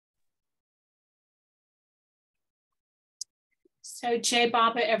So Jai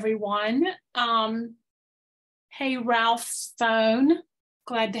Baba, everyone. Hey, Ralph's phone.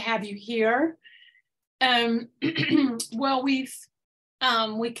 Glad to have you here. Well, we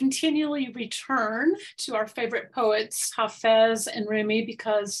continually return to our favorite poets, Hafez and Rumi,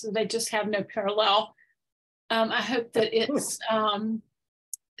 because they just have no parallel. I hope that it's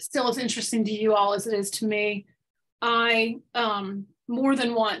still as interesting to you all as it is to me. I more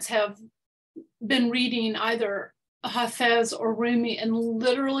than once have been reading either Hafez or Rumi and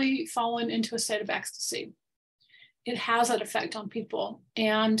literally fallen into a state of ecstasy. It has that effect on people.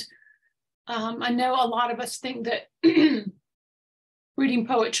 And I know a lot of us think that reading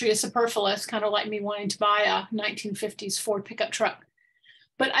poetry is superfluous, kind of like me wanting to buy a 1950s Ford pickup truck.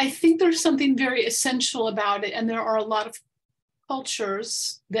 But I think there's something very essential about it. And there are a lot of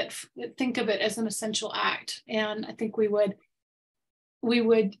cultures that think of it as an essential act. And I think we would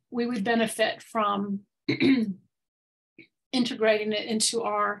benefit from integrating it into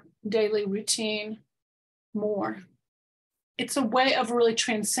our daily routine more. It's a way of really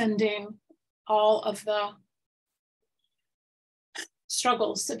transcending all of the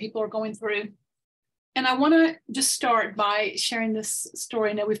struggles that people are going through. And I want to just start by sharing this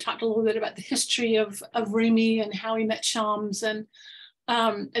story. I know we've talked a little bit about the history of Rumi and how he met Shams. And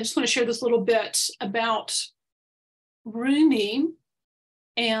I just want to share this little bit about Rumi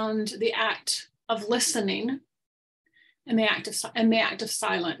and the act of listening and the act of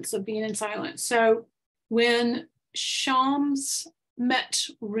silence, of being in silence. So when Shams met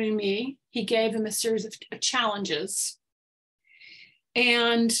Rumi, he gave him a series of challenges.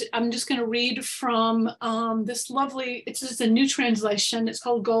 And I'm just going to read from this lovely, it's just a new translation. It's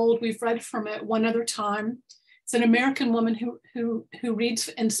called Gold. We've read from it one other time. It's an American woman who reads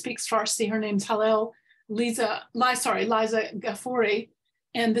and speaks Farsi. Her name's Liza Ghafouri.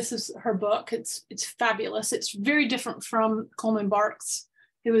 And this is her book. It's fabulous. It's very different from Coleman Barks,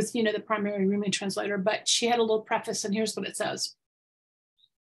 who was, the primary Rumi translator, but she had a little preface, and here's what it says.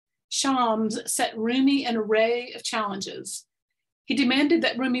 Shams set Rumi an array of challenges. He demanded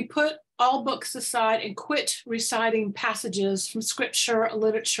that Rumi put all books aside and quit reciting passages from scripture,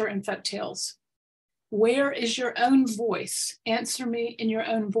 literature, and folktales. Where is your own voice? Answer me in your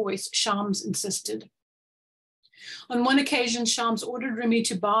own voice, Shams insisted. On one occasion, Shams ordered Rumi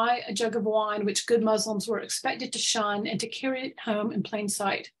to buy a jug of wine, which good Muslims were expected to shun, and to carry it home in plain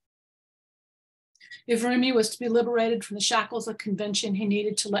sight. If Rumi was to be liberated from the shackles of convention, he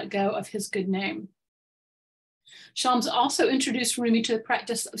needed to let go of his good name. Shams also introduced Rumi to the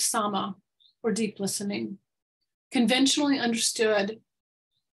practice of sama, or deep listening. Conventionally understood,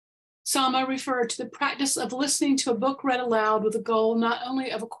 sama referred to the practice of listening to a book read aloud with the goal not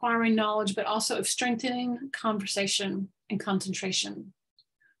only of acquiring knowledge, but also of strengthening conversation and concentration.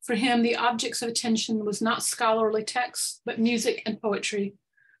 For him, the objects of attention was not scholarly texts, but music and poetry,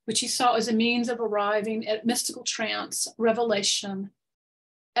 which he saw as a means of arriving at mystical trance, revelation,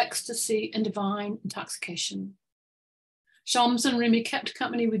 ecstasy, and divine intoxication. Shams and Rumi kept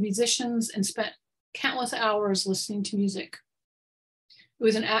company with musicians and spent countless hours listening to music. It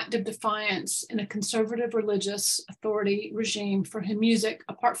was an act of defiance in a conservative religious authority regime for whom music,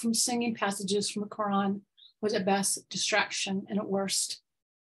 apart from singing passages from the Quran, was at best distraction and at worst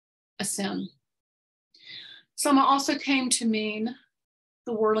a sin. Sama also came to mean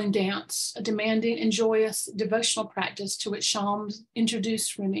the whirling dance, a demanding and joyous devotional practice to which Shams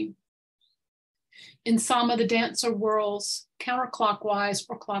introduced Rumi. In Sama, the dancer whirls counterclockwise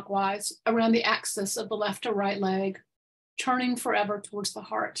or clockwise around the axis of the left or right leg, turning forever towards the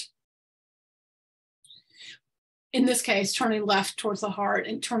heart. In this case, turning left towards the heart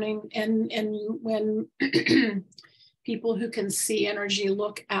and turning, and when people who can see energy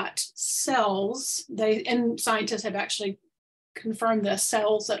look at cells, and scientists have actually confirmed this,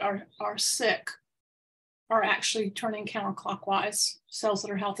 cells that are sick are actually turning counterclockwise. Cells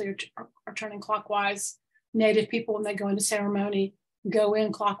that are healthy are turning clockwise. Native people, when they go into ceremony, go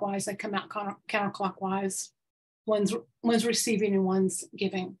in clockwise, they come out counterclockwise. One's receiving and one's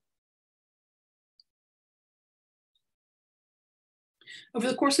giving. Over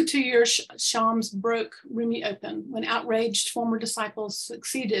the course of 2 years, Shams broke Rumi open. When outraged former disciples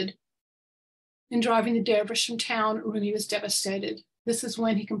succeeded in driving the dervish from town, Rumi was devastated. This is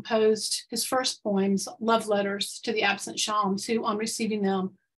when he composed his first poems, love letters to the absent Shams, who, on receiving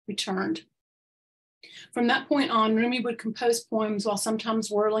them, returned. From that point on, Rumi would compose poems while sometimes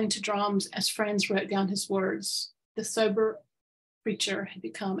whirling to drums as friends wrote down his words. The sober preacher had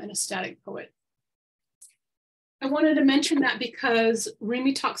become an ecstatic poet. I wanted to mention that because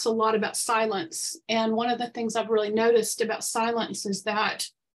Rumi talks a lot about silence. And one of the things I've really noticed about silence is that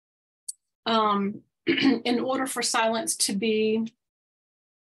in order for silence to be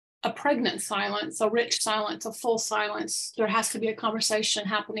a pregnant silence, a rich silence, a full silence, there has to be a conversation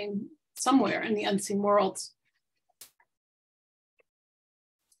happening somewhere in the unseen worlds.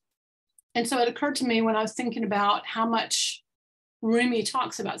 And so it occurred to me when I was thinking about how much Rumi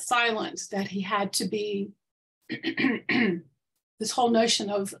talks about silence, that he had to be, this whole notion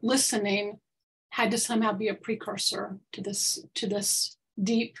of listening had to somehow be a precursor to this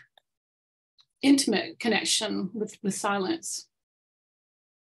deep, intimate connection with silence.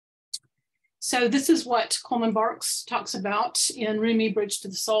 So this is what Coleman Barks talks about in Rumi, Bridge to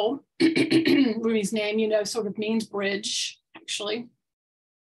the Soul. Rumi's name, sort of means bridge, actually.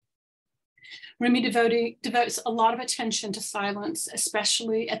 Rumi devotes a lot of attention to silence,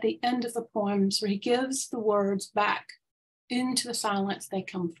 especially at the end of the poems, where he gives the words back into the silence they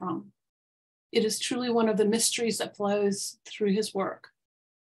come from. It is truly one of the mysteries that flows through his work.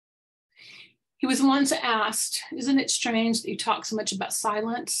 He was once asked, "Isn't it strange that you talk so much about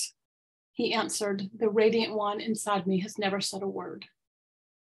silence?" He answered, "The radiant one inside me has never said a word."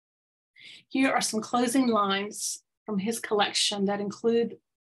 Here are some closing lines from his collection that include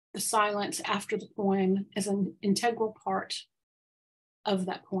the silence after the poem as an integral part of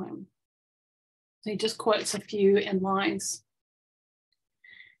that poem. He just quotes a few in lines.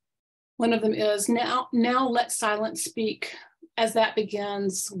 One of them is, now let silence speak. As that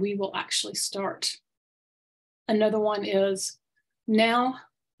begins, we will actually start. Another one is, now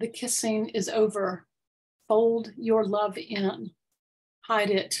the kissing is over. Fold your love in.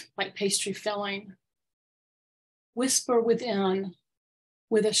 Hide it like pastry filling. Whisper within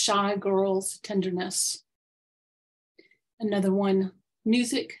with a shy girl's tenderness. Another one,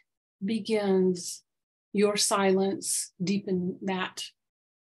 music begins. Your silence deepen that.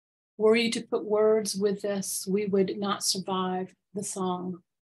 Were you to put words with this, we would not survive the song.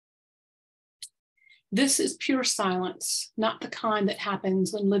 This is pure silence, not the kind that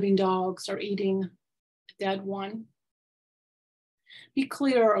happens when living dogs are eating a dead one. Be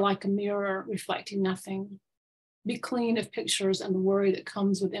clear like a mirror reflecting nothing. Be clean of pictures and the worry that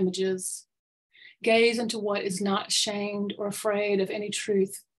comes with images. Gaze into what is not ashamed or afraid of any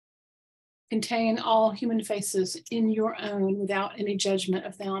truth. Contain all human faces in your own without any judgment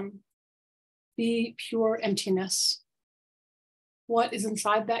of them. Be pure emptiness. What is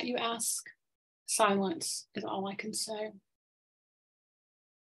inside that, you ask? Silence is all I can say.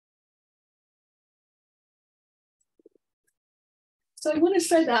 So I want to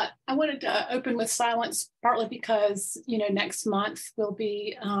say that I wanted to open with silence, partly because, next month will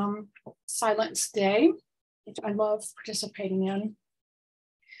be Silence Day, which I love participating in.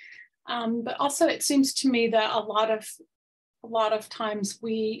 But also it seems to me that a lot of times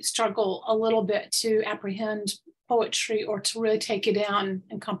we struggle a little bit to apprehend poetry or to really take it in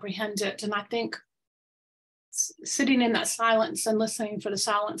and comprehend it. And I think sitting in that silence and listening for the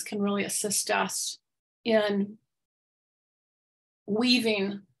silence can really assist us in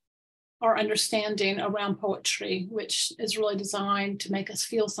weaving our understanding around poetry, which is really designed to make us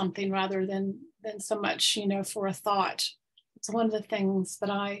feel something rather than so much, for a thought. It's one of the things that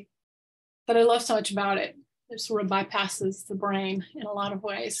I love so much about it. It sort of bypasses the brain in a lot of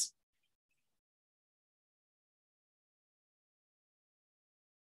ways.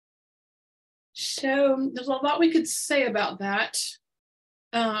 So there's a lot we could say about that.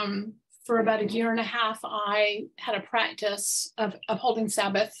 For about a year and a half, I had a practice of holding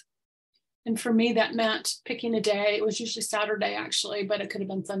Sabbath. And for me, that meant picking a day. It was usually Saturday, actually, but it could have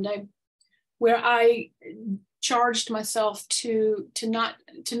been Sunday, where I charged myself to not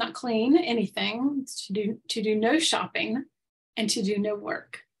clean anything, to do no shopping, and to do no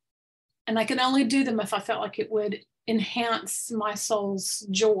work. And I could only do them if I felt like it would enhance my soul's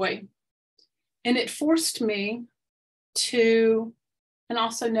joy. And it forced me to, and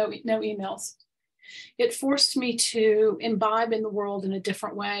also no emails. It forced me to imbibe in the world in a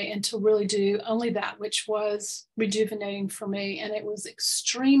different way and to really do only that which was rejuvenating for me. And it was an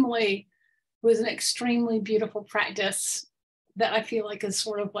extremely beautiful practice that I feel like is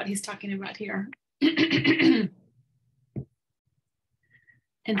sort of what he's talking about here. And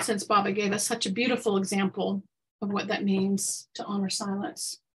since Baba gave us such a beautiful example of what that means to honor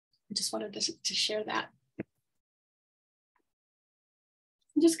silence, I just wanted to share that.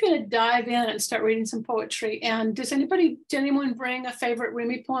 I'm just going to dive in and start reading some poetry. And did anyone bring a favorite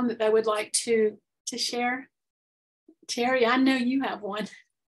Rumi poem that they would like to share? Terry, I know you have one.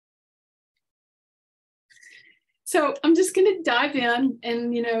 So I'm just going to dive in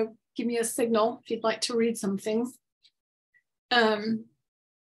and, give me a signal if you'd like to read something.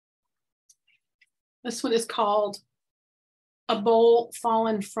 This one is called A Bowl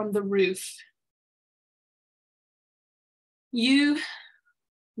Fallen from the Roof. You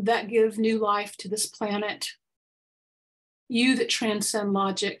that give new life to this planet, you that transcend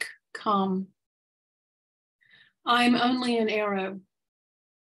logic, come. I am only an arrow.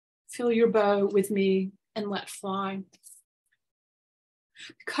 Fill your bow with me and let fly.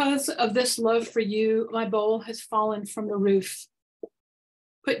 Because of this love for you, my bowl has fallen from the roof.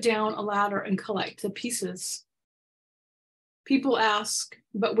 Put down a ladder and collect the pieces. People ask,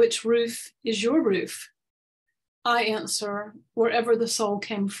 but which roof is your roof? I answer, wherever the soul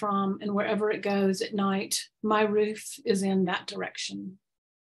came from and wherever it goes at night, my roof is in that direction.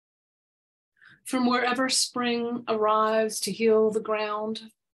 From wherever spring arrives to heal the ground,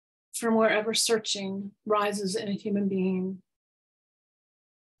 from wherever searching rises in a human being,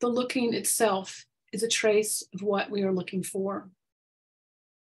 the looking itself is a trace of what we are looking for.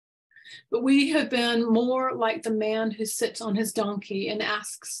 But we have been more like the man who sits on his donkey and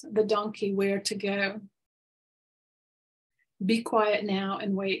asks the donkey where to go. Be quiet now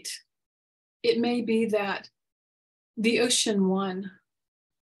and wait. It may be that the ocean one,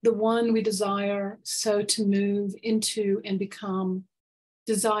 the one we desire so to move into and become,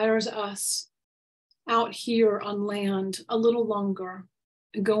 desires us out here on land a little longer,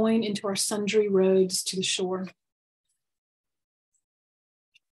 going into our sundry roads to the shore.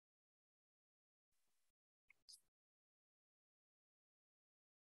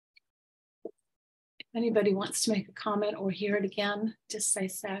 If anybody wants to make a comment or hear it again, just say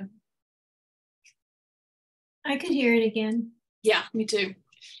so. I could hear it again. Yeah, me too.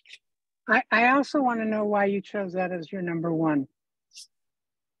 I also want to know why you chose that as your number one.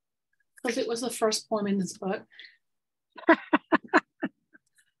 Because it was the first poem in this book.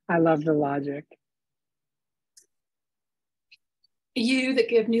 I love the logic. You that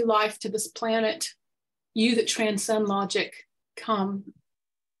give new life to this planet, you that transcend logic, come.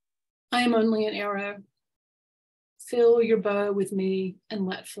 I am only an arrow. Fill your bow with me and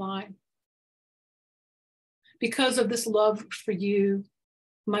let fly. Because of this love for you,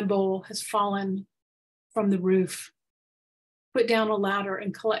 my bowl has fallen from the roof. Put down a ladder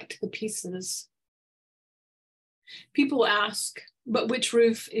and collect the pieces. People ask, but which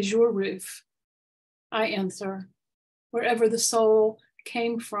roof is your roof? I answer, wherever the soul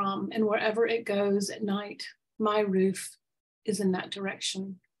came from and wherever it goes at night, my roof is in that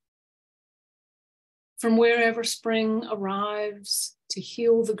direction. From wherever spring arrives to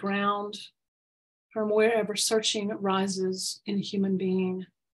heal the ground, from wherever searching rises in a human being.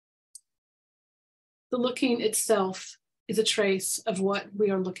 The looking itself is a trace of what we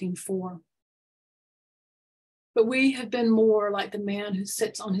are looking for. But we have been more like the man who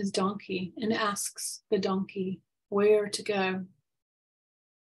sits on his donkey and asks the donkey where to go.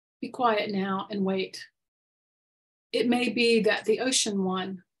 Be quiet now and wait. It may be that the ocean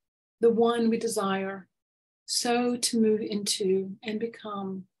one, the one we desire, so to move into and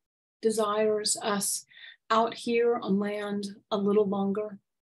become, desires us out here on land a little longer,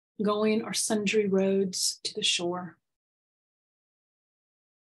 going our sundry roads to the shore.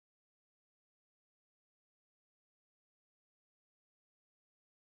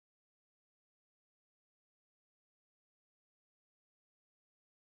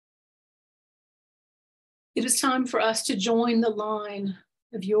 It is time for us to join the line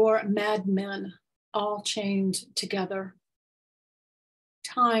of your madmen, all chained together.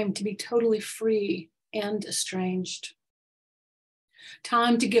 Time to be totally free and estranged.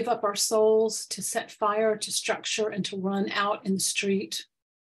 Time to give up our souls, to set fire to structure and to run out in the street.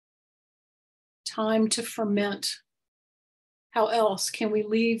 Time to ferment. How else can we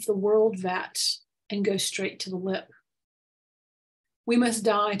leave the world vat and go straight to the lip? We must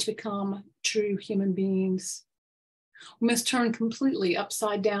die to become true human beings. We must turn completely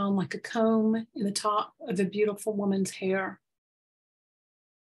upside down like a comb in the top of a beautiful woman's hair.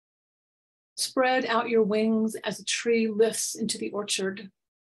 Spread out your wings as a tree lifts into the orchard.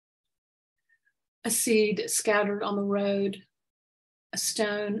 A seed scattered on the road, a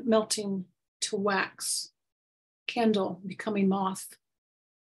stone melting to wax, candle becoming moth.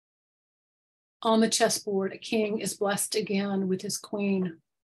 On the chessboard, a king is blessed again with his queen.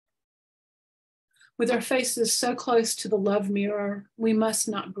 With our faces so close to the love mirror, we must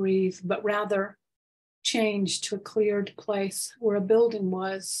not breathe, but rather change to a cleared place where a building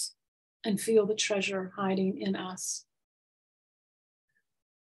was and feel the treasure hiding in us.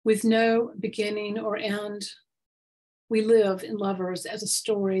 With no beginning or end, we live in lovers as a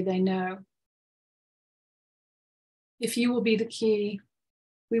story they know. If you will be the key,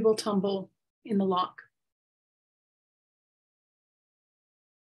 we will tumble in the lock.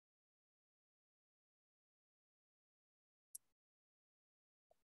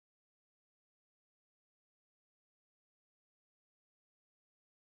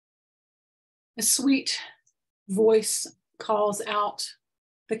 A sweet voice calls out,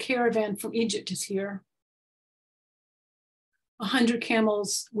 the caravan from Egypt is here. 100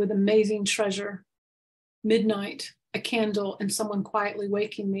 camels with amazing treasure. Midnight, a candle, and someone quietly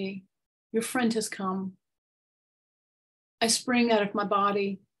waking me. Your friend has come. I spring out of my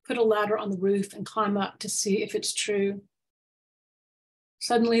body, put a ladder on the roof, and climb up to see if it's true.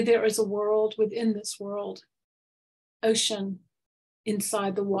 Suddenly, there is a world within this world, ocean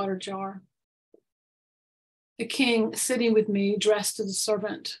inside the water jar. A king sitting with me, dressed as a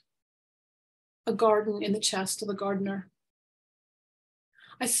servant, a garden in the chest of a gardener.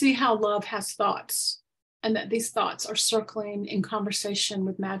 I see how love has thoughts, and that these thoughts are circling in conversation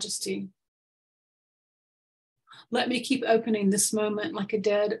with majesty. Let me keep opening this moment like a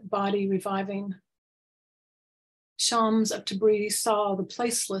dead body reviving. Shams of Tabriz saw the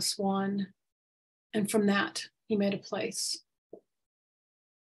placeless one, and from that he made a place.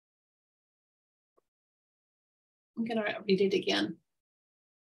 I'm going to read it again.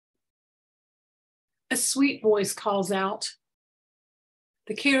 A sweet voice calls out,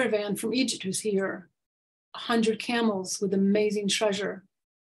 the caravan from Egypt is here, 100 camels with amazing treasure.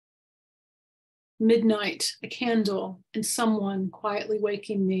 Midnight, a candle, and someone quietly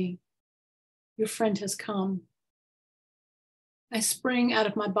waking me. Your friend has come. I spring out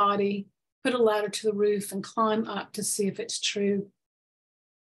of my body, put a ladder to the roof, and climb up to see if it's true.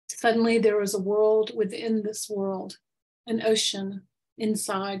 Suddenly, there is a world within this world, an ocean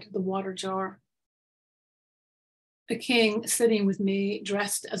inside the water jar. A king sitting with me,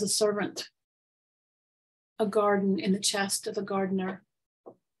 dressed as a servant, a garden in the chest of a gardener.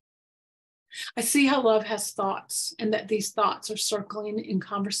 I see how love has thoughts, and that these thoughts are circling in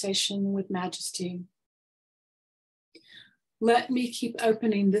conversation with majesty. Let me keep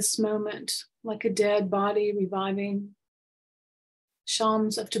opening this moment like a dead body reviving.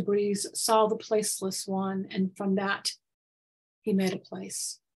 Shams of Tabriz saw the placeless one, and from that he made a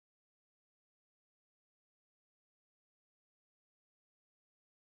place.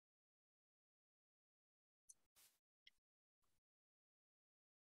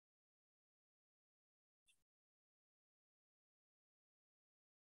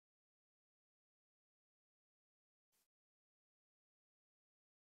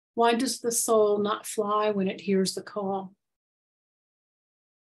 Why does the soul not fly when it hears the call?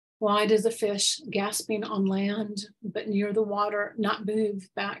 Why does a fish gasping on land but near the water not move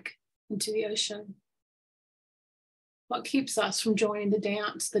back into the ocean? What keeps us from joining the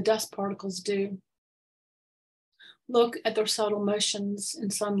dance the dust particles do? Look at their subtle motions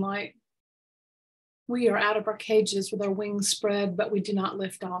in sunlight. We are out of our cages with our wings spread, but we do not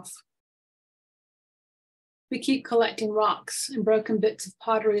lift off. We keep collecting rocks and broken bits of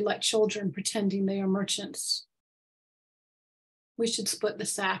pottery like children pretending they are merchants. We should split the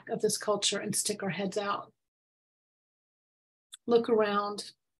sack of this culture and stick our heads out. Look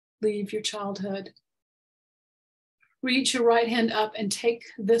around, leave your childhood. Reach your right hand up and take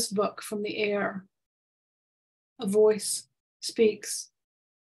this book from the air. A voice speaks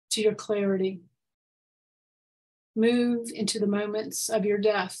to your clarity. Move into the moments of your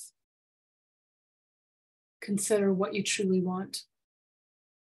death. Consider what you truly want.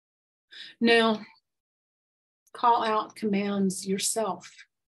 Now, call out commands yourself.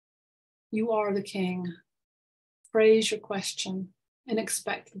 You are the king. Phrase your question and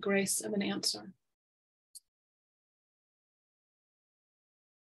expect the grace of an answer.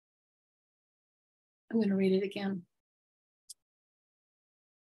 I'm going to read it again.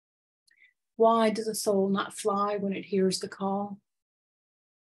 Why does a soul not fly when it hears the call?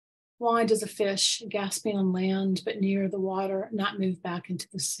 Why does a fish gasping on land but near the water not move back into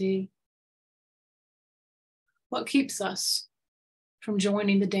the sea? What keeps us from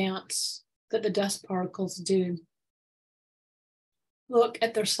joining the dance that the dust particles do? Look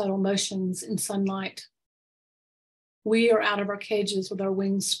at their subtle motions in sunlight. We are out of our cages with our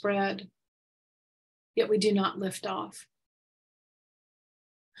wings spread, yet we do not lift off.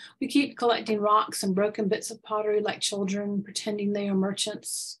 We keep collecting rocks and broken bits of pottery like children, pretending they are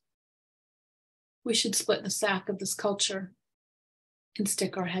merchants. We should split the sack of this culture and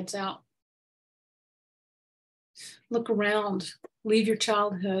stick our heads out. Look around, leave your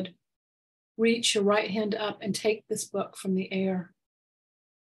childhood, reach your right hand up and take this book from the air.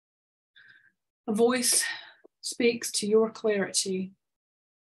 A voice speaks to your clarity.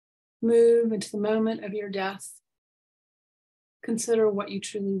 Move into the moment of your death. Consider what you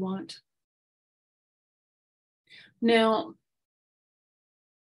truly want. Now,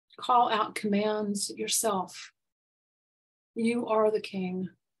 call out commands yourself. You are the king.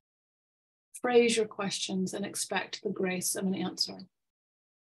 Phrase your questions and expect the grace of an answer.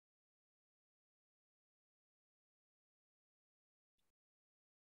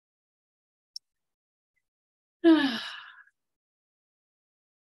 Hey,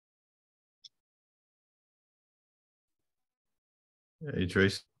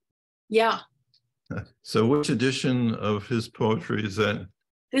 Trace. Yeah. So which edition of his poetry is that?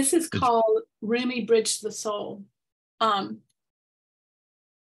 This is called Rumi Bridge to the Soul.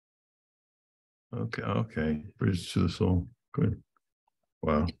 Okay. Bridge to the Soul. Good.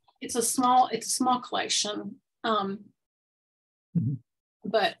 Wow. It's a small collection.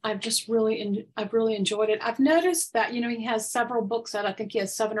 But I've really enjoyed it. I've noticed that, he has several books out. I think he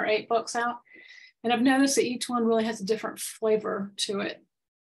has 7 or 8 books out. And I've noticed that each one really has a different flavor to it.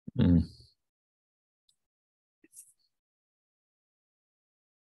 Mm.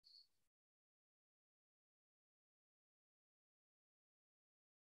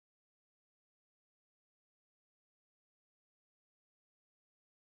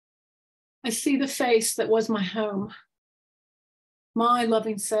 I see the face that was my home. My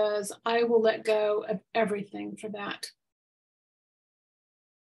loving says, I will let go of everything for that.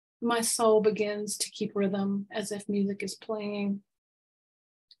 My soul begins to keep rhythm as if music is playing.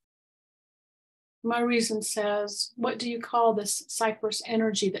 My reason says, what do you call this cypress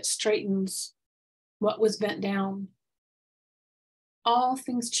energy that straightens what was bent down? All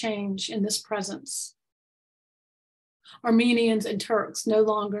things change in this presence. Armenians and Turks no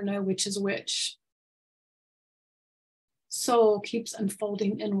longer know which is which. Soul keeps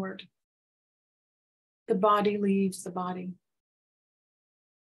unfolding inward. The body leaves the body.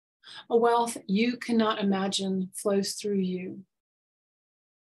 A wealth you cannot imagine flows through you.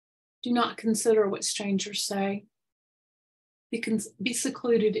 Do not consider what strangers say. Be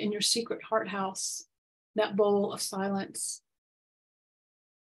secluded in your secret heart house, that bowl of silence.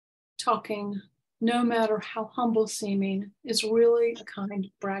 Talking, no matter how humble seeming, is really a kind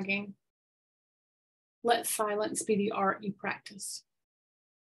of bragging. Let silence be the art you practice.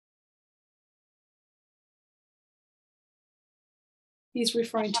 He's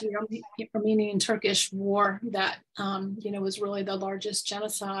referring to the Armenian-Turkish war that, was really the largest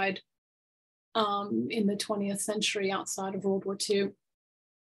genocide in the 20th century outside of World War II.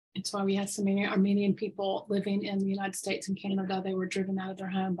 It's why we had so many Armenian people living in the United States and Canada. They were driven out of their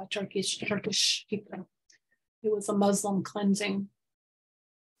home by Turkish people. It was a Muslim cleansing,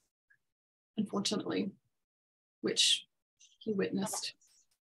 unfortunately, which he witnessed.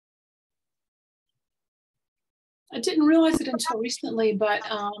 I didn't realize it until recently, but,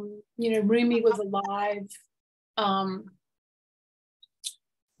 Rumi was alive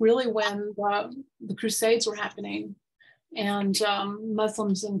really when the Crusades were happening and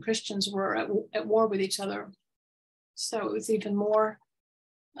Muslims and Christians were at war with each other. So it was even more,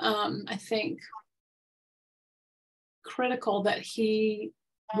 I think, critical that he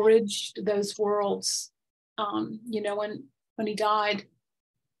bridged those worlds. When he died,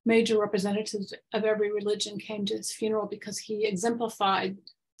 major representatives of every religion came to his funeral because he exemplified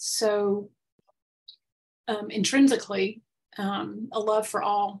so intrinsically a love for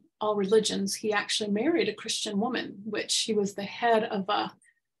all religions. He actually married a Christian woman, which he was the head of a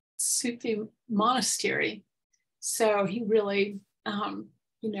Sufi monastery. So he really,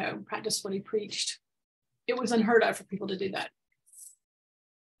 practiced what he preached. It was unheard of for people to do that.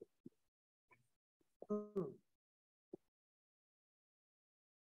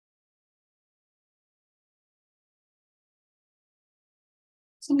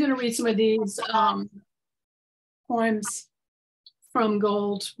 So I'm going to read some of these poems from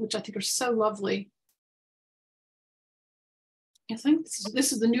Gold, which I think are so lovely. I think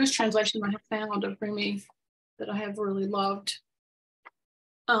this is the newest translation I have found of Rumi that I have really loved.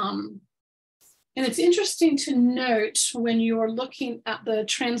 And it's interesting to note when you're looking at the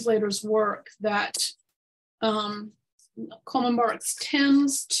translator's work that Coleman Barks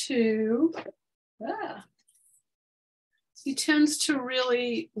tends to, he tends to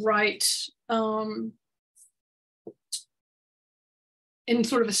really write in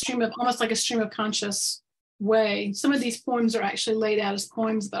sort of a stream of, almost like a stream of conscious way. Some of these poems are actually laid out as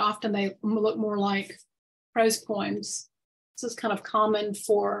poems, but often they look more like prose poems. This is kind of common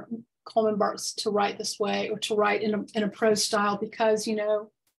for Coleman Barks to write this way, or to write in a prose style, because,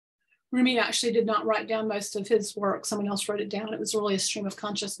 Rumi actually did not write down most of his work. Someone else wrote it down. It was really a stream of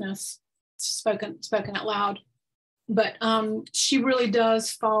consciousness, spoken out loud. But she really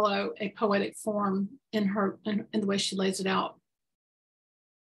does follow a poetic form in the way she lays it out.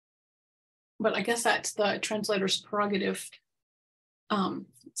 But I guess that's the translator's prerogative,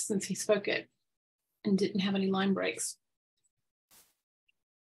 since he spoke it and didn't have any line breaks.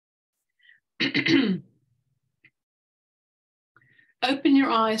 Open your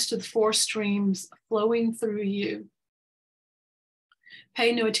eyes to the 4 streams flowing through you.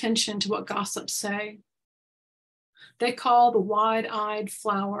 Pay no attention to what gossips say. They call the wide-eyed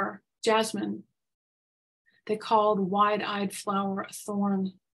flower jasmine. They call the wide-eyed flower a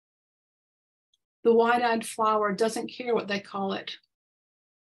thorn. The wide-eyed flower doesn't care what they call it.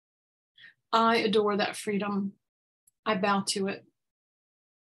 I adore that freedom. I bow to it.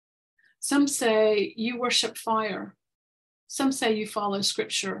 Some say you worship fire. Some say you follow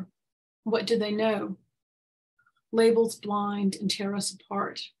scripture. What do they know? Labels blind and tear us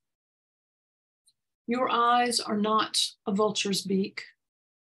apart. Your eyes are not a vulture's beak.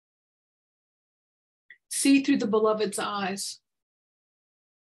 See through the beloved's eyes.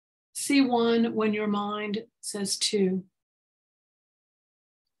 See one when your mind says two.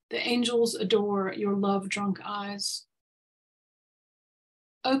 The angels adore your love-drunk eyes.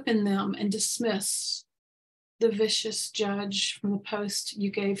 Open them and dismiss the vicious judge from the post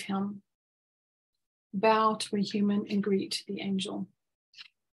you gave him. Bow to a human and greet the angel.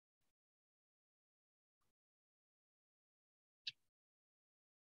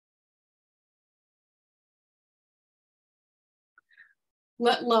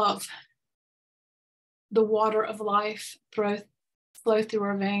 Let love, the water of life, flow through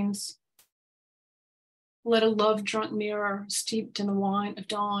our veins. Let a love-drunk mirror steeped in the wine of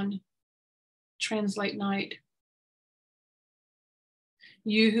dawn translate night.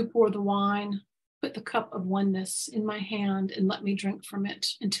 You who pour the wine, put the cup of oneness in my hand and let me drink from it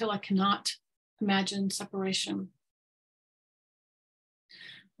until I cannot imagine separation.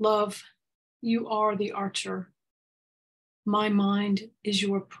 Love, you are the archer. My mind is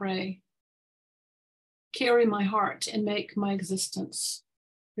your prey. Carry my heart and make my existence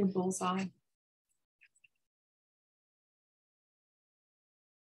your bullseye.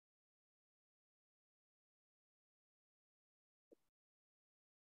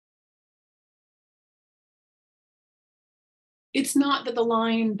 It's not that the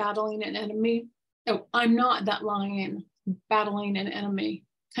lion battling an enemy. Oh, I'm not that lion battling an enemy.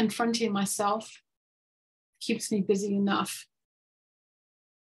 Confronting myself keeps me busy enough.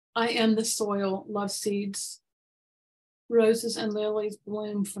 I am the soil love seeds. Roses and lilies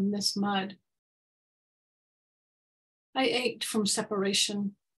bloom from this mud. I ached from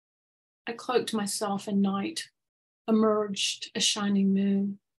separation. I cloaked myself in night, emerged a shining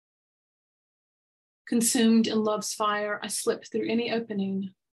moon. Consumed in love's fire, I slip through any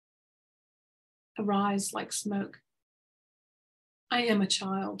opening, arise like smoke. I am a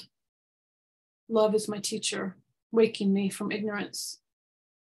child. Love is my teacher, waking me from ignorance.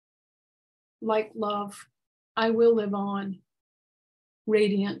 Like love, I will live on,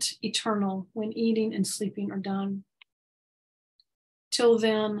 radiant, eternal, when eating and sleeping are done. Till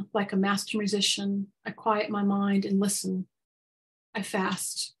then, like a master musician, I quiet my mind and listen. I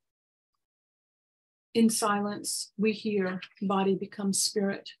fast. In silence, we hear, body becomes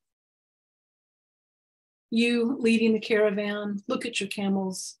spirit. You leading the caravan, look at your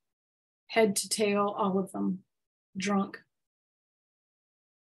camels, head to tail, all of them, drunk.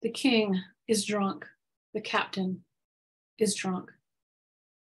 The king is drunk. The captain is drunk.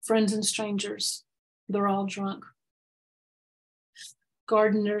 Friends and strangers, they're all drunk.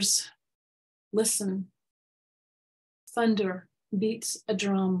 Gardeners, listen. Thunder beats a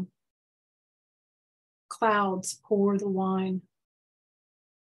drum. Clouds pour the wine.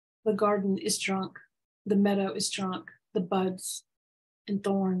 The garden is drunk. The meadow is drunk. The buds and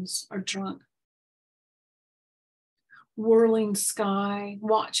thorns are drunk. Whirling sky,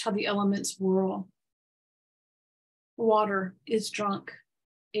 watch how the elements whirl. Water is drunk.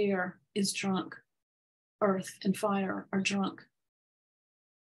 Air is drunk. Earth and fire are drunk.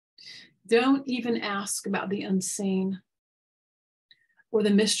 Don't even ask about the unseen or the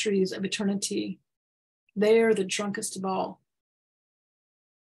mysteries of eternity. They're the drunkest of all.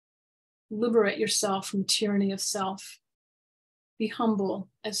 Liberate yourself from the tyranny of self. Be humble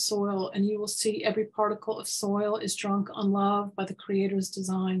as soil, and you will see every particle of soil is drunk on love by the Creator's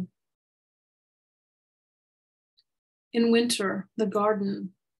design. In winter, the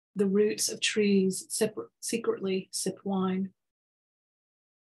garden, the roots of trees secretly sip wine.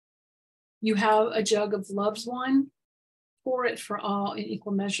 You have a jug of love's wine, pour it for all in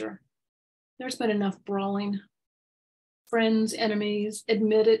equal measure. There's been enough brawling. Friends, enemies,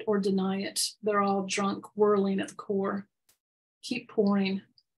 admit it or deny it. They're all drunk, whirling at the core. Keep pouring,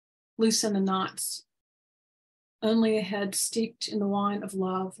 loosen the knots. Only a head steeped in the wine of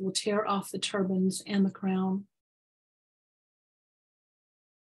love will tear off the turbans and the crown.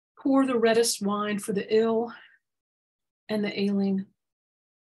 Pour the reddest wine for the ill and the ailing.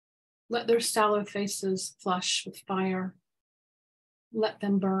 Let their sallow faces flush with fire. Let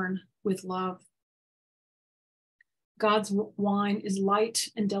them burn with love. God's wine is light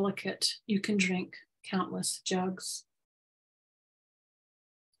and delicate. You can drink countless jugs.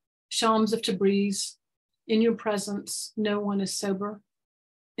 Shams of Tabriz, in your presence, no one is sober.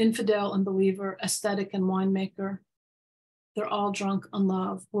 Infidel and believer, aesthetic and winemaker, they're all drunk on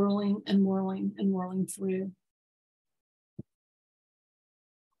love, whirling and whirling and whirling through.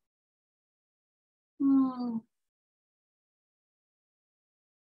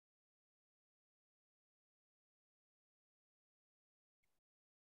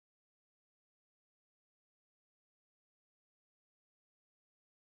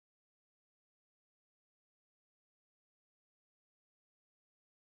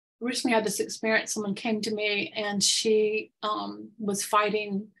 Recently had this experience. Someone came to me and she was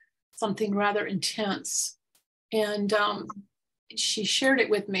fighting something rather intense. And she shared it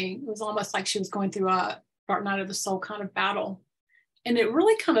with me. It was almost like she was going through a dark night of the soul kind of battle. And it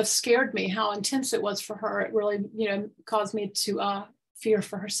really kind of scared me how intense it was for her. It really, caused me to fear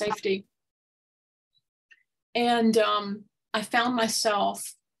for her safety. And I found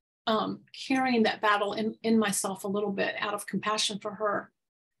myself carrying that battle in myself a little bit out of compassion for her.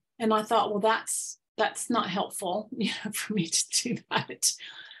 And I thought, well, that's not helpful, for me to do that.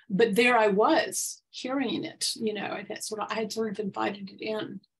 But there I was carrying it, that's what I had sort of invited it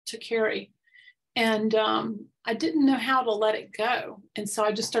in to carry. And I didn't know how to let it go. And so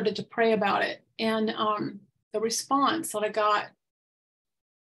I just started to pray about it. And the response that I got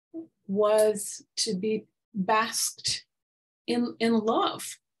was to be basked in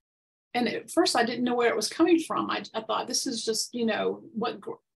love. And at first I didn't know where it was coming from. I thought, this is just, what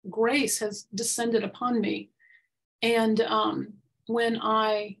grace has descended upon me. And when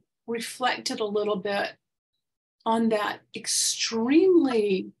I reflected a little bit on that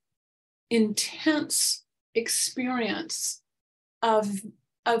extremely intense experience of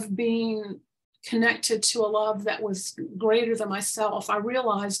being connected to a love that was greater than myself, I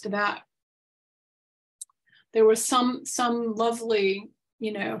realized that there was some lovely,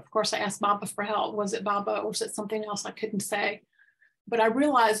 of course I asked Baba for help. Was it Baba or was it something else? I couldn't say. But I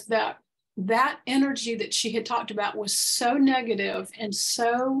realized that energy that she had talked about was so negative and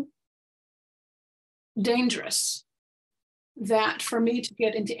so dangerous that for me to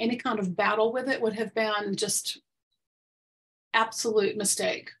get into any kind of battle with it would have been just absolute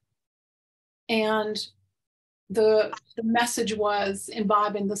mistake. And the message was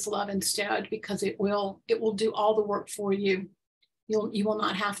imbibe in this love instead, because it will do all the work for you. You will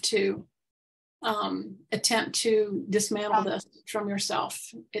not have to attempt to dismantle this from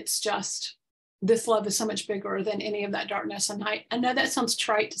yourself. It's just, this love is so much bigger than any of that darkness. And I know that sounds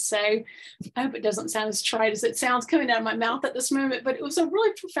trite to say. I hope it doesn't sound as trite as it sounds coming out of my mouth at this moment, but it was a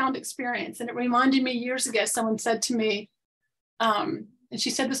really profound experience. And it reminded me years ago, someone said to me, and she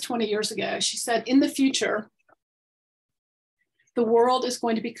said this 20 years ago, she said, in the future, the world is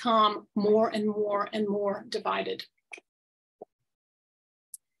going to become more and more and more divided.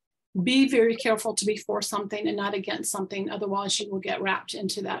 Be very careful to be for something and not against something. Otherwise, you will get wrapped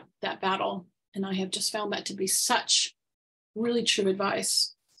into that battle. And I have just found that to be such really true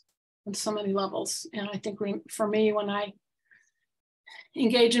advice on so many levels. And I think for me, when I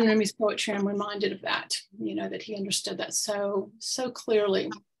engage in Rumi's poetry, I'm reminded of that, that he understood that so clearly,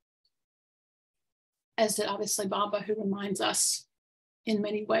 as did obviously Baba, who reminds us in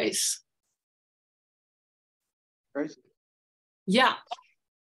many ways. Tracey? Yeah.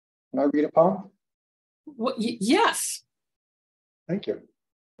 Can I read a poem? Well, yes. Thank you.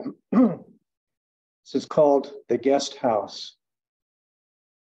 This is called The Guest House.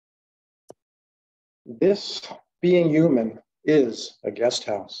 This being human is a guest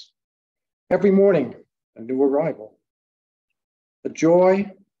house. Every morning, a new arrival. A joy,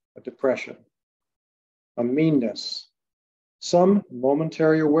 a depression, a meanness. Some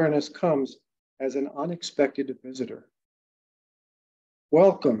momentary awareness comes as an unexpected visitor.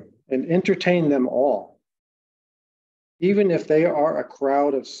 Welcome and entertain them all, even if they are a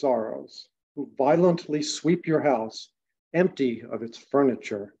crowd of sorrows who violently sweep your house empty of its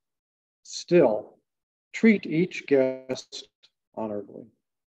furniture. Still, treat each guest honorably.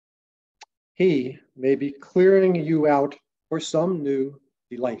 He may be clearing you out for some new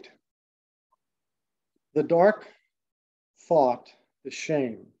delight. The dark thought, the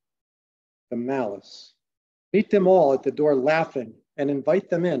shame, the malice. Meet them all at the door laughing and invite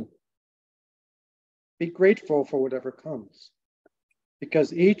them in. Be grateful for whatever comes,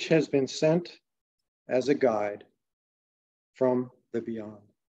 because each has been sent as a guide from the beyond.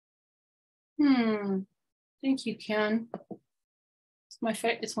 Thank you, Ken.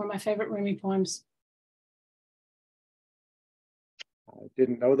 It's one of my favorite Rumi poems. I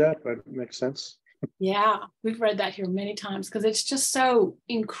didn't know that, but it makes sense. Yeah, we've read that here many times because it's just so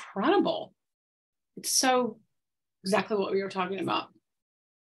incredible. It's so exactly what we were talking about.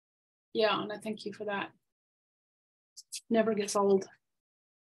 Yeah, and I thank you for that. Never gets old.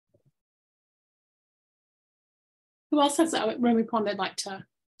 Who else has a Rumi poem they'd like to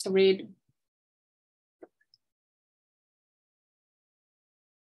read?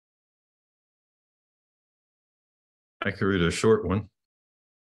 I could read a short one.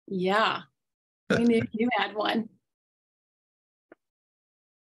 Yeah, we knew you had one.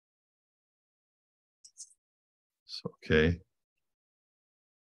 Okay.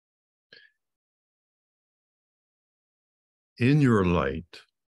 In your light,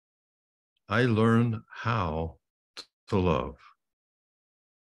 I learn how to love.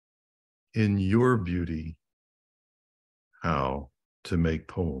 In your beauty, how to make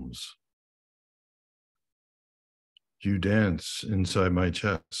poems. You dance inside my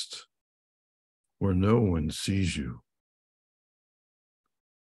chest where no one sees you.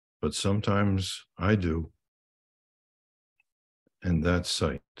 But sometimes I do. And that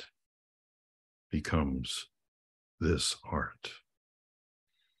sight becomes this art.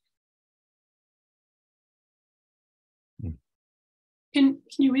 Can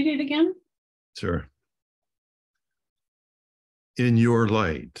you read it again? Sure. In your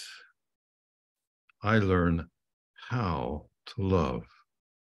light, I learn how to love.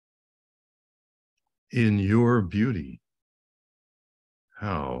 In your beauty,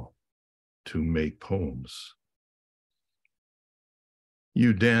 how to make poems.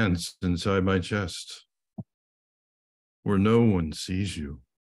 You dance inside my chest where no one sees you.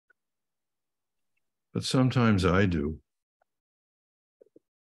 But sometimes I do.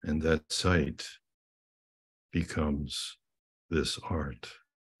 And that sight becomes this art.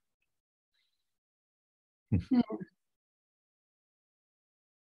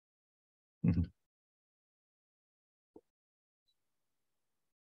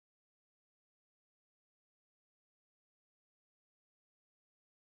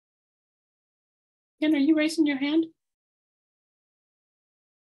 Ken, are you raising your hand?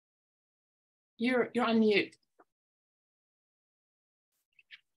 You're on mute.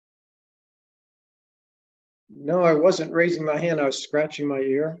 No, I wasn't raising my hand. I was scratching my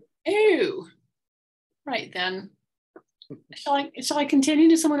ear. Ew. Right then. Shall I continue?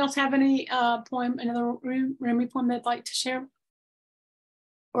 Does someone else have any poem, another Rumi poem they'd like to share?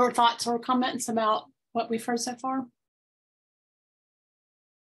 Or thoughts or comments about what we've heard so far?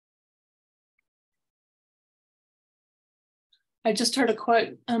 I just heard a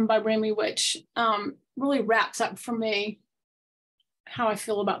quote by Rumi, which really wraps up for me how I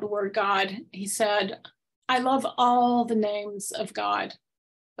feel about the word God. He said, I love all the names of God,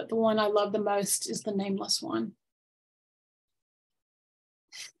 but the one I love the most is the nameless one.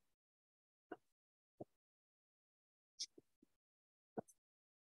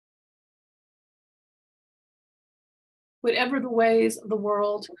 Whatever the ways of the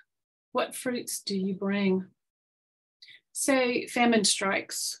world, what fruits do you bring? Say famine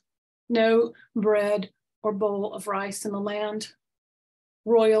strikes, no bread or bowl of rice in the land.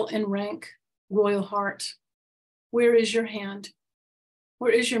 Royal in rank, royal heart, where is your hand?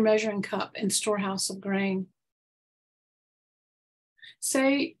 Where is your measuring cup and storehouse of grain?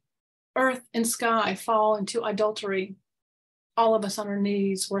 Say earth and sky fall into adultery, all of us on our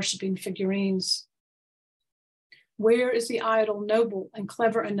knees worshiping figurines. Where is the idol noble and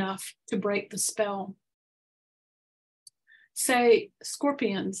clever enough to break the spell? Say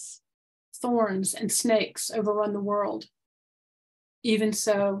scorpions, thorns, and snakes overrun the world. Even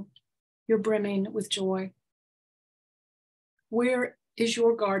so, you're brimming with joy. Where is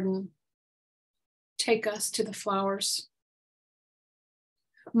your garden? Take us to the flowers.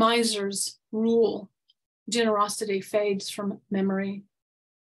 Misers rule. Generosity fades from memory.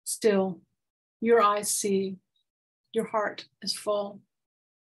 Still, your eyes see. Your heart is full.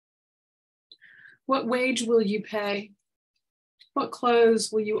 What wage will you pay? What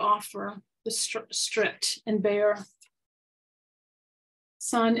clothes will you offer the stripped and bare?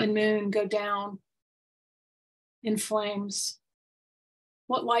 Sun and moon go down in flames.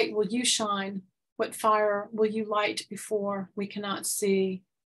 What light will you shine? What fire will you light before we cannot see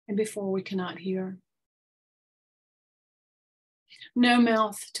and before we cannot hear? No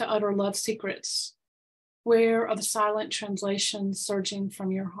mouth to utter love secrets. Where are the silent translations surging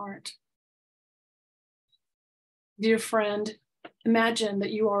from your heart? Dear friend, imagine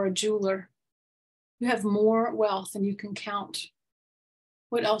that you are a jeweler. You have more wealth than you can count.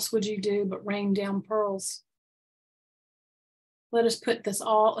 What else would you do but rain down pearls? Let us put this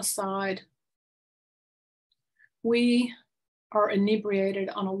all aside. We are inebriated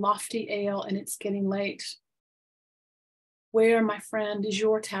on a lofty ale and it's getting late. Where, my friend, is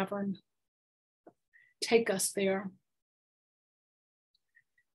your tavern? Take us there.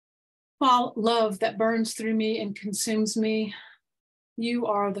 While love that burns through me and consumes me, you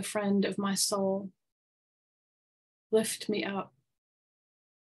are the friend of my soul. Lift me up.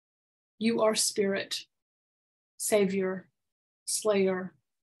 You are spirit, savior, slayer,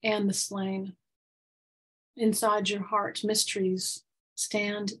 and the slain. Inside your heart, mysteries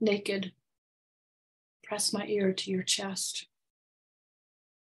stand naked. Press my ear to your chest.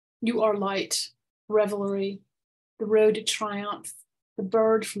 You are light, revelry, the road to triumph, the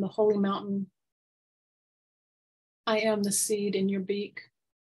bird from the holy mountain. I am the seed in your beak.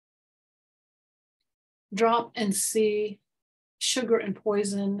 Drop and see, sugar and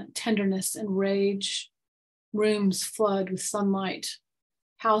poison, tenderness and rage, rooms flood with sunlight,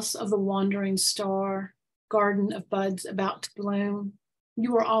 house of the wandering star, garden of buds about to bloom.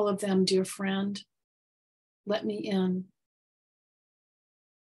 You are all of them, dear friend. Let me in.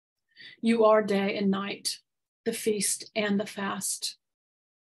 You are day and night, the feast and the fast.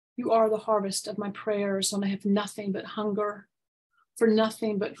 You are the harvest of my prayers when I have nothing but hunger, for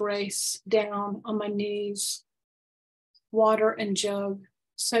nothing but grace, down on my knees. Water and jug,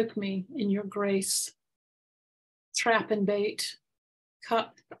 soak me in your grace. Trap and bait,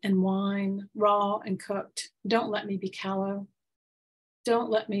 cup and wine, raw and cooked. Don't let me be callow.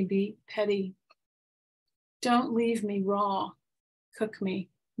 Don't let me be petty. Don't leave me raw. Cook me,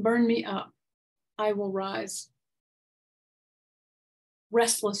 burn me up. I will rise.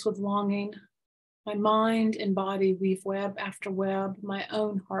 Restless with longing, my mind and body weave web after web, my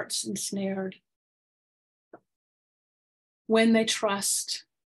own heart's ensnared. When they trust,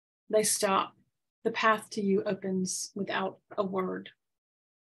 they stop. The path to you opens without a word.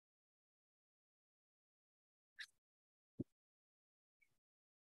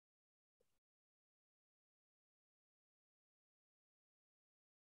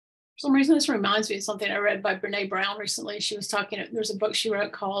 For some reason, this reminds me of something I read by Brene Brown recently. She was talking, there's a book she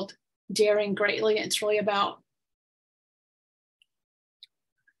wrote called Daring Greatly. It's really about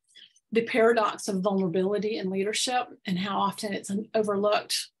the paradox of vulnerability in leadership and how often it's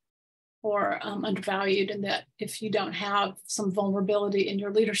overlooked or undervalued, and that if you don't have some vulnerability in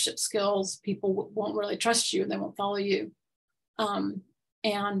your leadership skills, people won't really trust you and they won't follow you.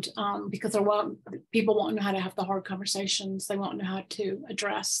 Because people won't know how to have the hard conversations. They won't know how to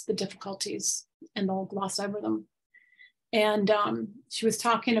address the difficulties, and they'll gloss over them. And she was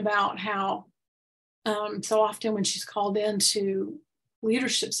talking about how so often when she's called into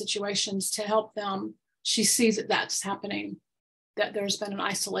leadership situations to help them, she sees that that's happening, that there's been an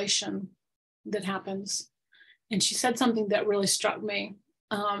isolation that happens. And she said something that really struck me.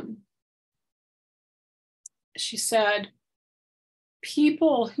 She said,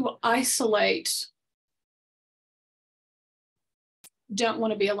 people who isolate don't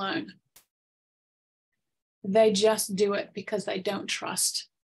want to be alone. They just do it because they don't trust.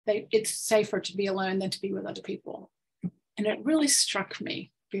 It's safer to be alone than to be with other people. And it really struck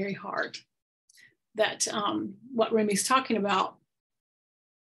me very hard that what Rumi's talking about,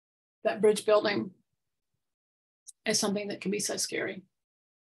 that bridge building, is something that can be so scary.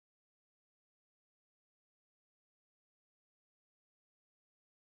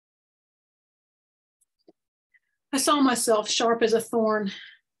 I saw myself sharp as a thorn.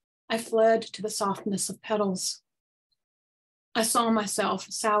 I fled to the softness of petals. I saw myself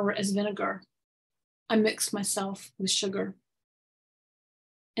sour as vinegar. I mixed myself with sugar.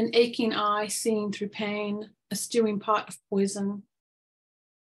 An aching eye seeing through pain, a stewing pot of poison.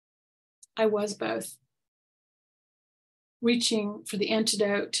 I was both. Reaching for the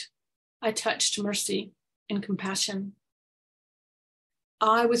antidote, I touched mercy and compassion.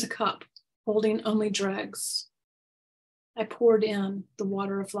 I was a cup holding only dregs. I poured in the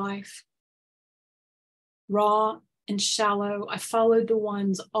water of life. Raw and shallow, I followed the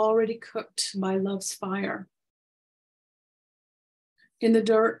ones already cooked by love's fire. In the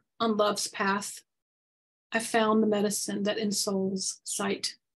dirt on love's path, I found the medicine that ensouls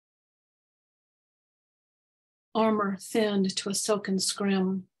sight. Armor thinned to a silken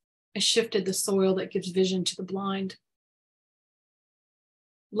scrim, I shifted the soil that gives vision to the blind.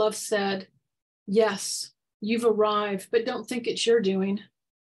 Love said, yes, you've arrived, but don't think it's your doing.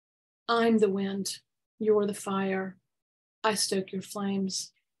 I'm the wind, you're the fire. I stoke your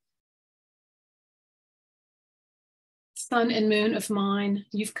flames. Sun and moon of mine,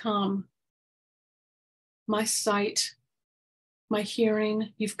 you've come. My sight, my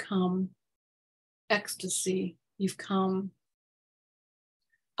hearing, you've come. Ecstasy, you've come.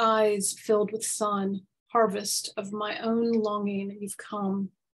 Eyes filled with sun, harvest of my own longing, you've come.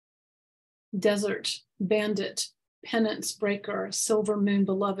 Desert, bandit, penance breaker, silver moon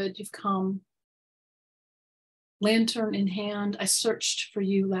beloved, you've come. Lantern in hand, I searched for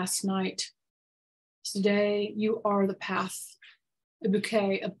you last night. Today, you are the path, a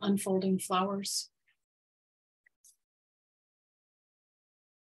bouquet of unfolding flowers.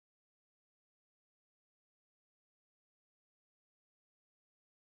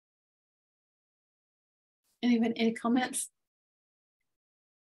 Any comments?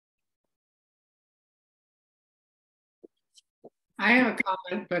 I have a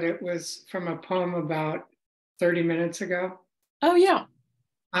comment, but it was from a poem about 30 minutes ago. Oh, yeah.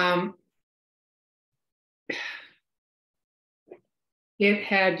 It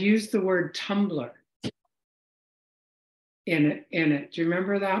had used the word tumbler in it. Do you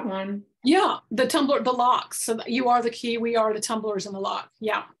remember that one? Yeah, the tumbler, the locks. So you are the key, we are the tumblers in the lock.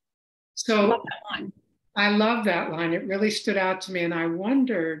 Yeah. So I love that line. I love that line. It really stood out to me. And I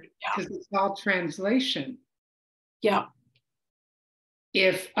wondered, because it's all translation. Yeah.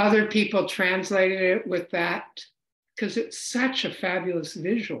 If other people translated it with that, because it's such a fabulous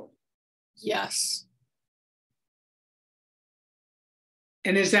visual. Yes.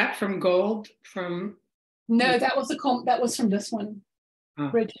 And is that from Gold? No, that was from this one, Oh.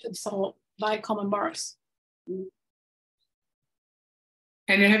 Bridges of Soul by Coleman Barks.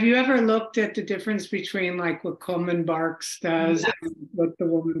 And have you ever looked at the difference between like what Coleman Barks does and what the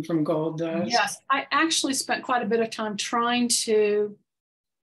woman from Gold does? Yes, I actually spent quite a bit of time trying to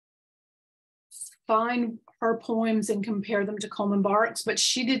find her poems and compare them to Coleman Barks, but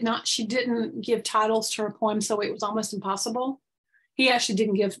she didn't give titles to her poems, so it was almost impossible. He actually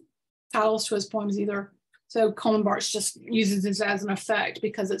didn't give titles to his poems either. So Coleman Barks just uses this as an effect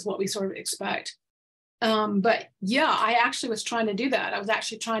because it's what we sort of expect. But yeah, I actually was trying to do that. I was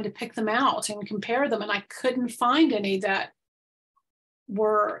actually trying to pick them out and compare them, and I couldn't find any that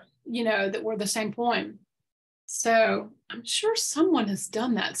were, the same poem. So I'm sure someone has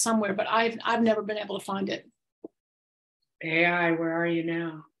done that somewhere, but I've never been able to find it. AI, where are you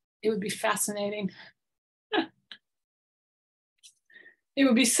now? It would be fascinating. It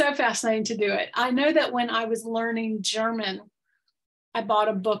would be so fascinating to do it. I know that when I was learning German, I bought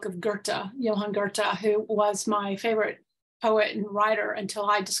a book of Goethe, Johann Goethe, who was my favorite poet and writer until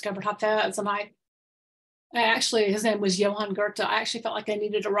I discovered Hafez. And I actually, his name was Johann Goethe. I actually felt like I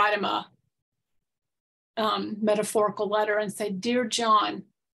needed to write him a metaphorical letter and say, "Dear John,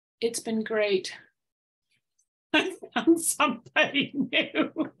 it's been great. I found somebody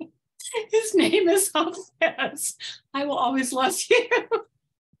new. His name is Hafez. I will always love you.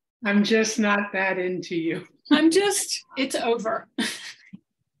 I'm just not that into you. It's over."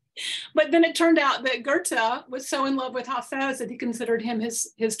 But then it turned out that Goethe was so in love with Hafez that he considered him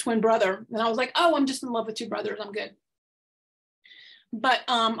his twin brother. And I was like, oh, I'm just in love with two brothers. I'm good. But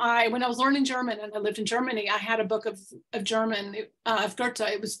when I was learning German and I lived in Germany, I had a book of German, of Goethe.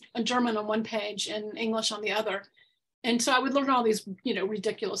 It was German on one page and English on the other. And so I would learn all these,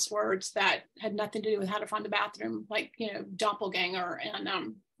 ridiculous words that had nothing to do with how to find the bathroom, like, doppelganger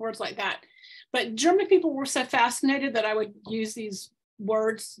and words like that. But German people were so fascinated that I would use these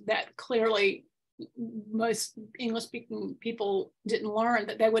words that clearly most English-speaking people didn't learn,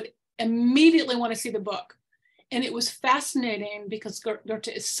 that they would immediately want to see the book. And it was fascinating because Goethe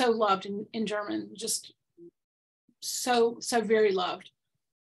is so loved in German, just so very loved,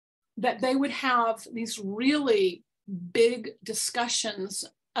 that they would have these really big discussions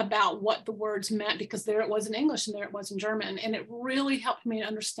about what the words meant, because there it was in English and there it was in German. And it really helped me to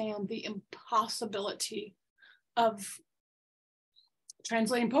understand the impossibility of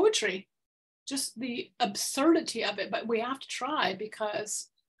translating poetry, just the absurdity of it. But we have to try, because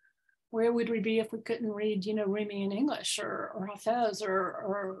where would we be if we couldn't read, Rumi in English or Hafez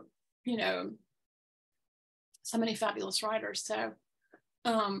or so many fabulous writers. So,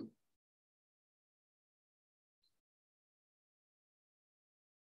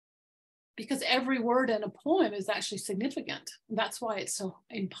 because every word in a poem is actually significant. That's why it's so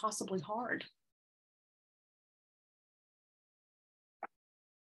impossibly hard.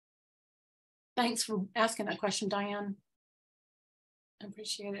 Thanks for asking that question, Diane. I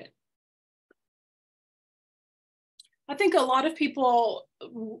appreciate it. I think a lot of people,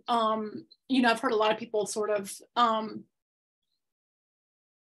 I've heard a lot of people sort of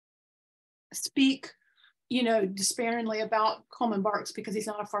speak, despairingly about Coleman Barks because he's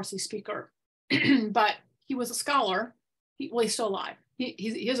not a Farsi speaker, but he was a scholar. He's still alive. He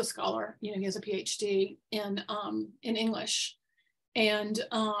is a scholar. He has a PhD in English, and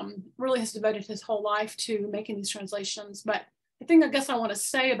really has devoted his whole life to making these translations. But the thing I guess I want to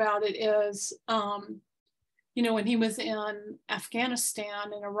say about it is, when he was in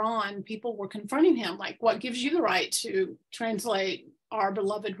Afghanistan and Iran, people were confronting him, like, what gives you the right to translate our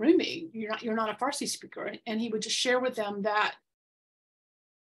beloved Rumi, you're not a Farsi speaker. And he would just share with them that,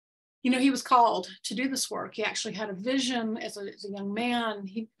 he was called to do this work. He actually had a vision as a young man.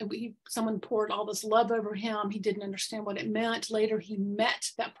 Someone poured all this love over him. He didn't understand what it meant. Later, he met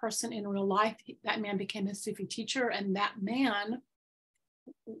that person in real life. That man became his Sufi teacher, and that man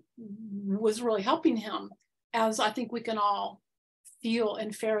was really helping him, as I think we can all feel in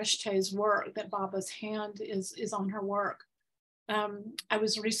Farishta's work, that Baba's hand is on her work. I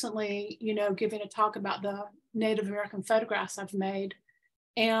was recently, giving a talk about the Native American photographs I've made.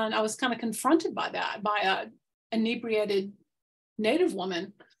 And I was kind of confronted by that, by a inebriated Native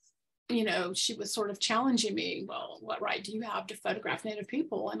woman. She was sort of challenging me. Well, what right do you have to photograph Native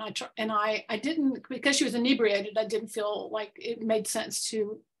people? And I didn't, because she was inebriated, I didn't feel like it made sense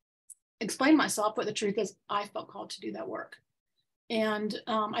to explain myself. But the truth is, I felt called to do that work. And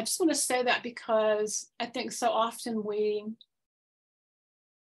I just want to say that because I think so often we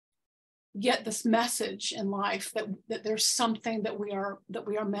get this message in life that there's something that we are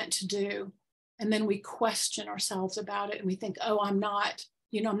meant to do, and then we question ourselves about it, and we think, oh, I'm not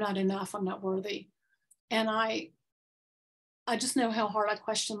enough, I'm not worthy. And I just know how hard I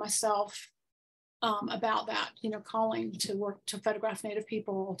question myself about that, calling to work, to photograph Native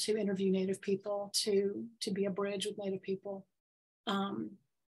people, to interview Native people, to be a bridge with Native people.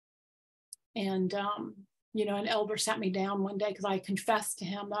 An elder sat me down one day because I confessed to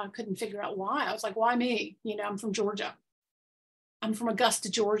him that I couldn't figure out why. I was like, why me? I'm from Georgia. I'm from Augusta,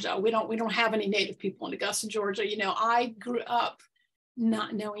 Georgia. We don't have any Native people in Augusta, Georgia. I grew up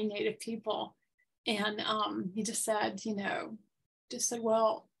not knowing Native people. And he just said,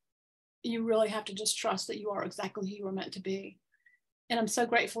 well, you really have to just trust that you are exactly who you were meant to be. And I'm so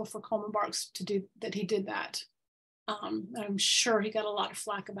grateful for Coleman Barks that he did that. I'm sure he got a lot of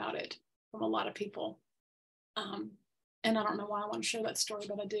flack about it from a lot of people. And I don't know why I want to share that story,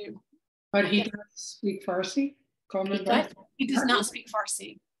 but I do. But he does speak Farsi? He does not speak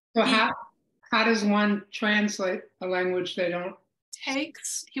Farsi. So how does one translate a language they don't?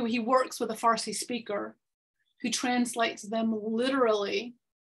 He works with a Farsi speaker who translates them literally,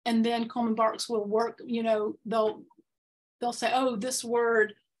 and then Coleman Barks will work, they'll say, oh, this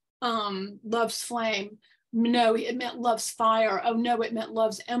word loves flame. No, it meant loves fire. Oh no, it meant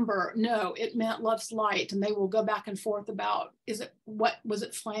loves ember. No, it meant loves light. And they will go back and forth about, was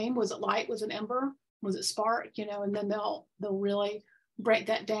it flame? Was it light? Was it ember? Was it spark? And then they'll really break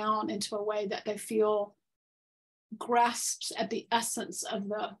that down into a way that they feel grasps at the essence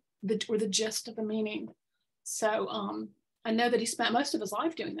of the gist of the meaning. So I know that he spent most of his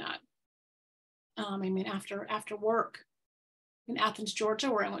life doing that. After work in Athens,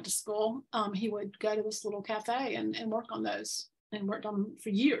 Georgia, where I went to school, he would go to this little cafe and work on those, and worked on them for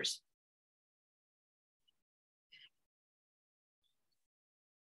years.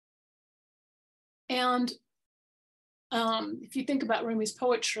 And if you think about Rumi's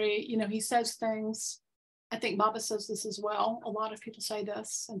poetry, he says things, I think Baba says this as well. A lot of people say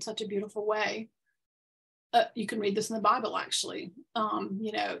this in such a beautiful way. You can read this in the Bible, actually.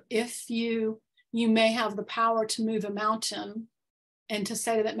 If you may have the power to move a mountain and to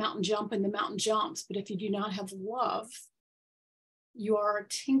say to that mountain, jump, and the mountain jumps. But if you do not have love, you are a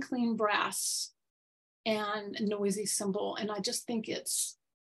tinkling brass and a noisy cymbal. And I just think there's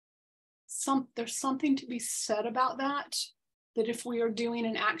something to be said about that if we are doing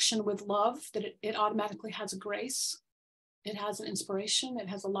an action with love, that it automatically has a grace, it has an inspiration, it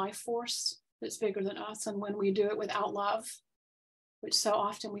has a life force that's bigger than us. And when we do it without love, which so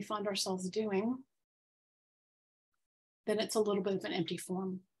often we find ourselves doing, then it's a little bit of an empty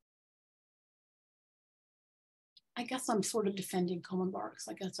form. I guess I'm sort of defending Coleman Barks.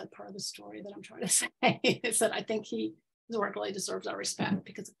 I guess that's part of the story that I'm trying to say, is that I think his work really deserves our respect,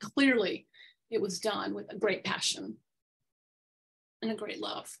 because clearly it was done with a great passion and a great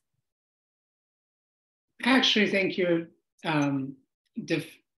love. I actually think you're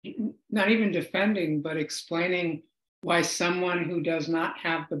not even defending, but explaining why someone who does not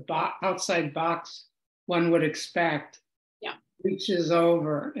have the outside box one would expect reaches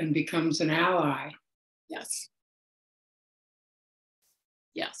over and becomes an ally. Yes.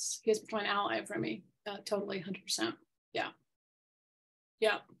 Yes, he has become an ally for me. Totally, 100%. Yeah.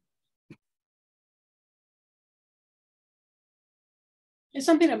 Yeah. It's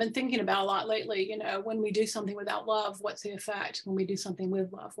something I've been thinking about a lot lately. When we do something without love, what's the effect? When we do something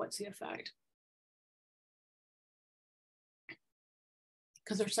with love, what's the effect?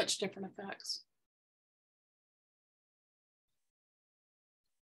 Because there's such different effects.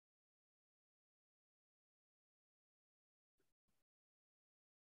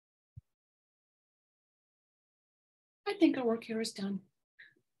 I think our work here is done.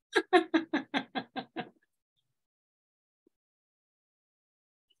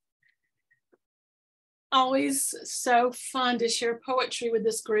 Always so fun to share poetry with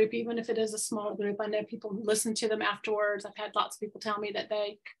this group, even if it is a small group. I know people listen to them afterwards. I've had lots of people tell me that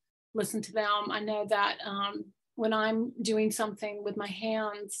they listen to them. I know that when I'm doing something with my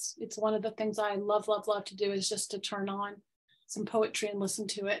hands, it's one of the things I love to do is just to turn on some poetry and listen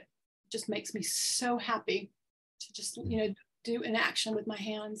to it. It just makes me so happy to just, do an action with my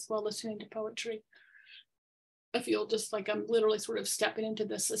hands while listening to poetry. I feel just like I'm literally sort of stepping into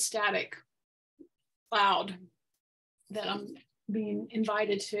this ecstatic cloud that I'm being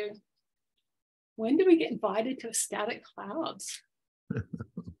invited to. When do we get invited to ecstatic clouds?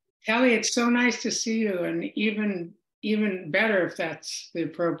 Kelly, it's so nice to see you, and even better, if that's the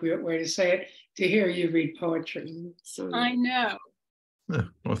appropriate way to say it, to hear you read poetry. So, I know.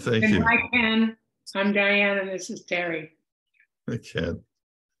 Well, thank you. Hi, Ken. I'm Diane, and this is Terry. I can.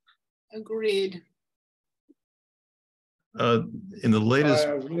 Agreed. In the latest.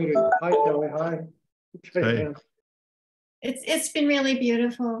 Hi, Kelly. Hi. Hey. It's been really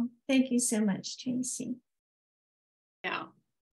beautiful. Thank you so much, Tracey.